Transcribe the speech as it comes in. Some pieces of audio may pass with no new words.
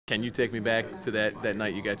Can you take me back to that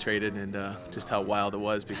night you got traded and just how wild it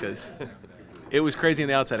was? Because it was crazy on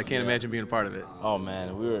the outside. I can't imagine being a part of it. Oh man,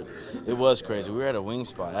 it was crazy. We were at a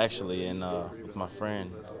Wingspot actually, and with my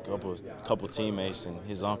friend, a couple teammates and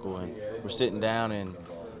his uncle, and we're sitting down and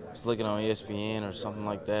was looking on ESPN or something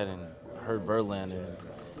like that, and I heard Verlander.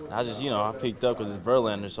 And I just, I picked up because it's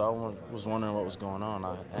Verlander, so I was wondering what was going on.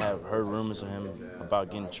 I had heard rumors of him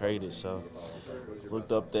about getting traded, so I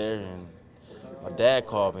looked up there and my dad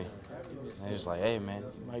called me. And he was like, "Hey man,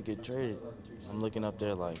 you might get traded." I'm looking up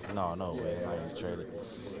there like, no way, I'm not gonna get traded.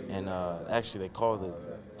 And actually, they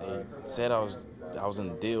said I was in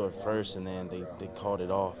the deal at first, and then they called it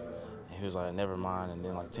off. And he was like, "Never mind." And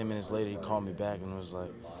then like 10 minutes later, he called me back and was like,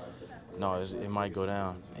 "No, it might go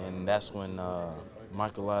down." And that's when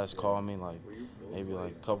Michael Elias called me, like maybe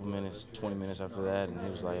like a couple minutes, 20 minutes after that, and he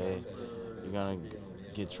was like, "Hey, you're gonna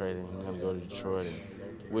get traded. You're gonna go to Detroit." And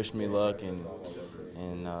wished me luck and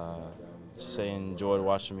say enjoyed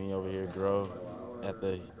watching me over here grow at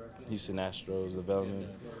the Houston Astros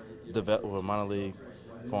minor league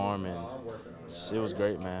farm, and it was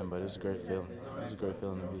great, man. But it was a great feeling. It was a great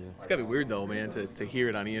feeling to be there. It's gotta be weird though, man, to hear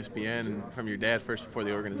it on ESPN from your dad first before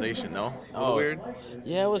the organization. No, a little weird.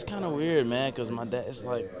 Yeah, it was kind of weird, man, because my dad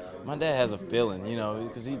has a feeling,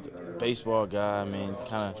 because he's a baseball guy. I mean,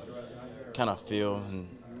 kind of feeling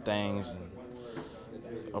things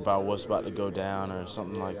about what's about to go down or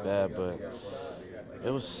something like that, but it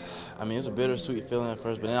was a bittersweet feeling at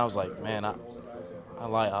first, but then I was like, man,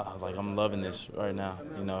 I'm loving this right now,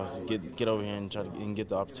 get over here and try to get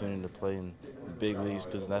the opportunity to play in the big leagues,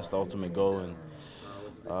 because that's the ultimate goal, and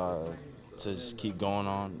to just keep going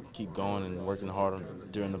and working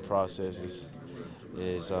hard during the process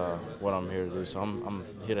is what I'm here to do. So I'm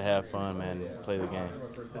here to have fun, man, and play the game.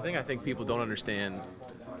 The thing I think people don't understand,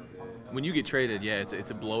 when you get traded, yeah,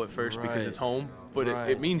 it's a blow at first because it's home, but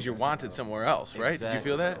it means you're wanted somewhere else, right? Exactly. Did you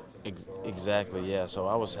feel that? Exactly, yeah. So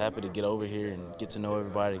I was happy to get over here and get to know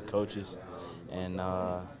everybody, coaches, and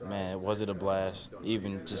man, was it a blast.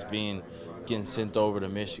 Even just getting sent over to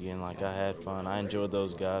Michigan, like I had fun. I enjoyed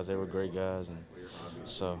those guys; they were great guys, and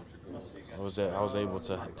so I was able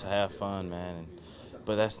to have fun, man.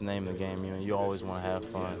 But that's the name of the game, you always want to have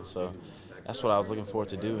fun. So that's what I was looking forward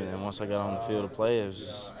to do, and then once I got on the field to play, it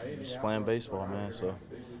was just playing baseball, man. So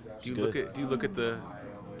do you look at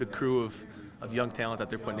the crew of young talent that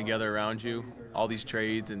they're putting together around you, all these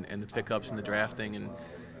trades and the pickups and the drafting,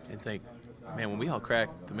 and think, man, when we all crack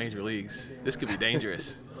the major leagues, this could be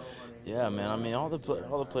dangerous. Yeah, man. I mean, all the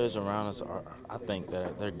players around us I think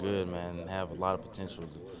that they're good, man, and have a lot of potential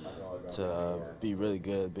to be really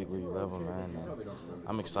good at the big league level, man. And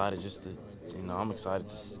I'm excited I'm excited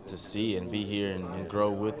to see and be here and grow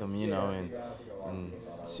with them, and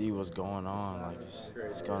see what's going on. Like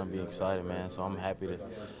it's gonna be exciting, man. So I'm happy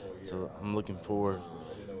I'm looking forward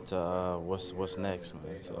to what's next,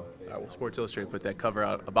 man. So. All right, well, Sports Illustrated put that cover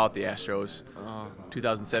out about the Astros,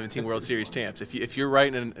 2017 World Series champs. If you're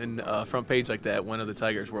writing in a front page like that, when are the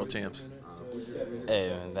Tigers world champs? Hey,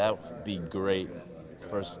 man, that would be great.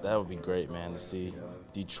 First, that would be great, man, to see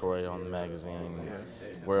Detroit on the magazine,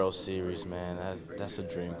 World Series, man. That's a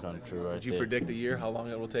dream come true right there. Did you predict a year, how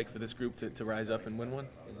long it will take for this group to rise up and win one?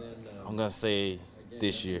 I'm gonna say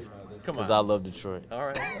this year. Come on. Because I love Detroit. All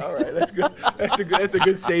right, that's good. That's a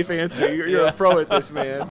good safe answer. You're a pro at this, man.